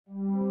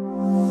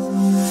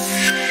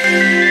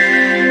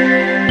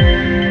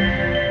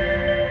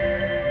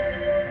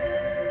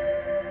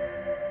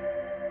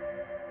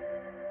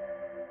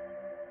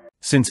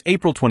Since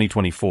April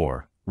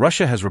 2024,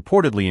 Russia has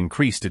reportedly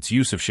increased its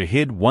use of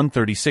Shahed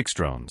 136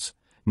 drones,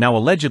 now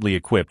allegedly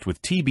equipped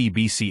with TB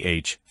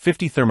BCh-50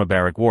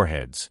 thermobaric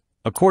warheads,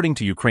 according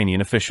to Ukrainian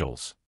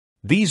officials.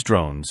 These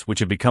drones, which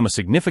have become a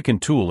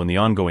significant tool in the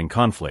ongoing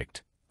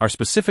conflict, are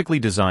specifically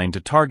designed to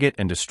target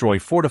and destroy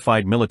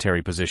fortified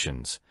military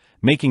positions,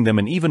 making them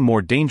an even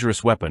more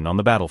dangerous weapon on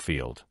the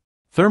battlefield.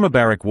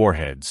 Thermobaric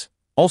warheads,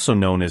 also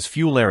known as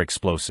fuel-air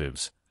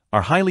explosives,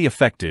 are highly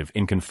effective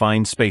in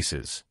confined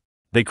spaces.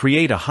 They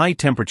create a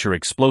high-temperature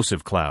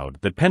explosive cloud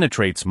that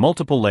penetrates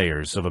multiple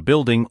layers of a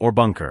building or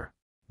bunker.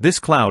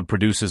 This cloud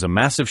produces a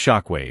massive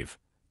shockwave,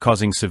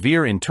 causing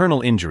severe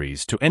internal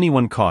injuries to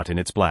anyone caught in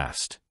its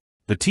blast.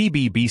 The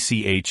TB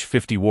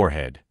BCh-50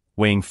 warhead,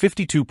 weighing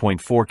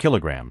 52.4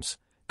 kilograms,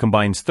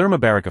 combines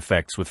thermobaric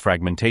effects with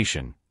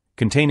fragmentation,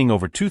 containing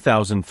over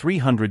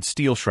 2,300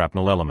 steel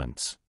shrapnel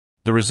elements.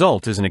 The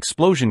result is an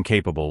explosion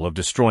capable of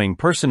destroying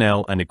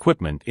personnel and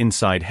equipment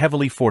inside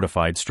heavily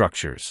fortified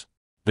structures.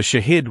 The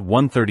Shahed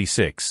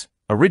 136,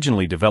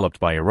 originally developed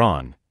by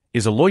Iran,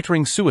 is a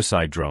loitering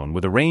suicide drone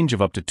with a range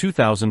of up to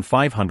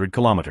 2,500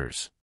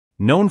 kilometers.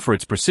 Known for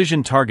its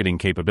precision targeting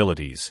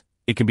capabilities,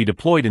 it can be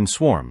deployed in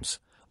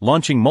swarms,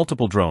 launching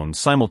multiple drones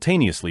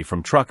simultaneously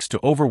from trucks to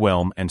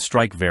overwhelm and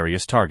strike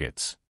various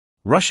targets.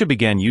 Russia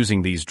began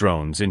using these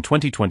drones in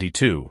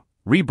 2022,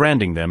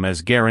 rebranding them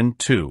as Garin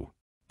 2.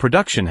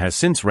 Production has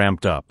since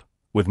ramped up,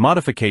 with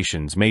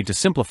modifications made to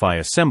simplify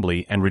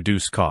assembly and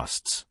reduce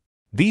costs.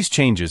 These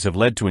changes have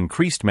led to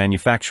increased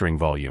manufacturing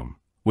volume,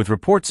 with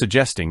reports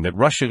suggesting that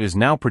Russia is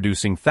now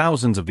producing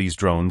thousands of these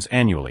drones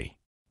annually.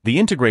 The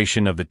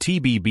integration of the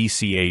TB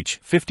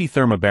BCh-50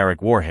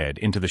 thermobaric warhead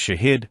into the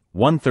Shahed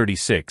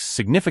 136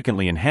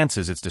 significantly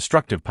enhances its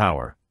destructive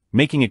power,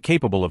 making it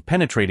capable of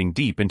penetrating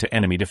deep into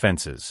enemy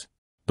defenses.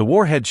 The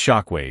warhead's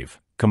shockwave,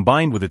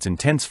 combined with its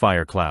intense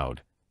fire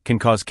cloud, can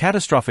cause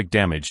catastrophic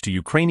damage to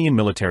Ukrainian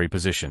military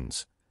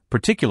positions,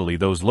 particularly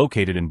those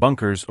located in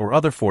bunkers or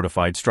other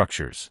fortified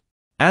structures.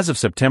 As of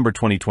September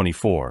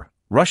 2024,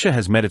 Russia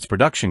has met its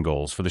production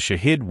goals for the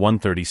Shahed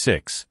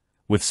 136,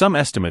 with some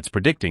estimates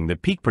predicting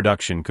that peak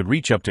production could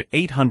reach up to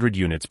 800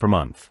 units per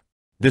month.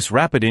 This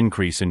rapid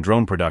increase in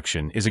drone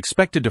production is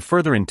expected to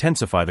further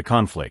intensify the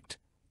conflict,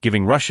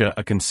 giving Russia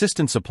a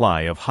consistent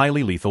supply of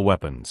highly lethal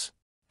weapons.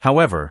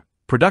 However,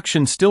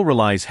 production still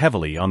relies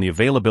heavily on the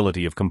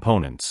availability of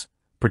components,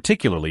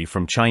 particularly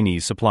from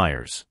Chinese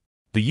suppliers.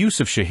 The use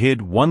of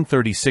Shahed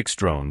 136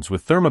 drones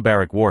with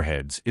thermobaric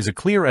warheads is a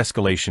clear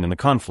escalation in the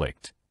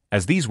conflict,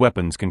 as these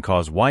weapons can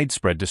cause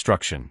widespread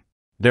destruction.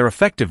 Their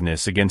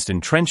effectiveness against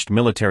entrenched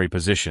military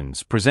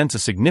positions presents a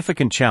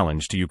significant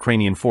challenge to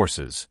Ukrainian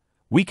forces,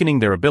 weakening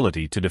their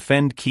ability to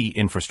defend key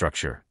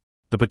infrastructure.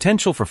 The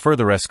potential for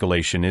further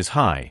escalation is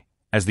high,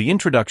 as the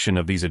introduction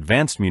of these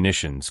advanced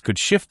munitions could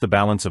shift the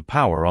balance of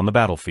power on the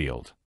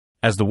battlefield.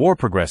 As the war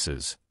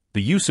progresses,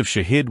 the use of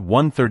Shahed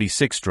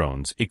 136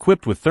 drones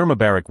equipped with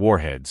thermobaric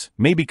warheads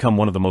may become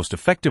one of the most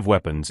effective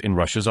weapons in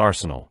Russia's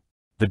arsenal.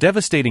 The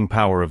devastating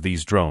power of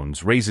these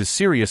drones raises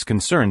serious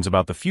concerns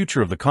about the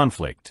future of the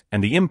conflict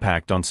and the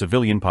impact on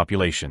civilian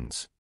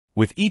populations.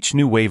 With each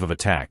new wave of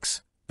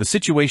attacks, the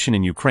situation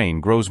in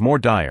Ukraine grows more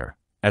dire,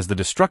 as the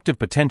destructive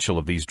potential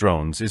of these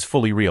drones is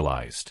fully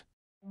realized.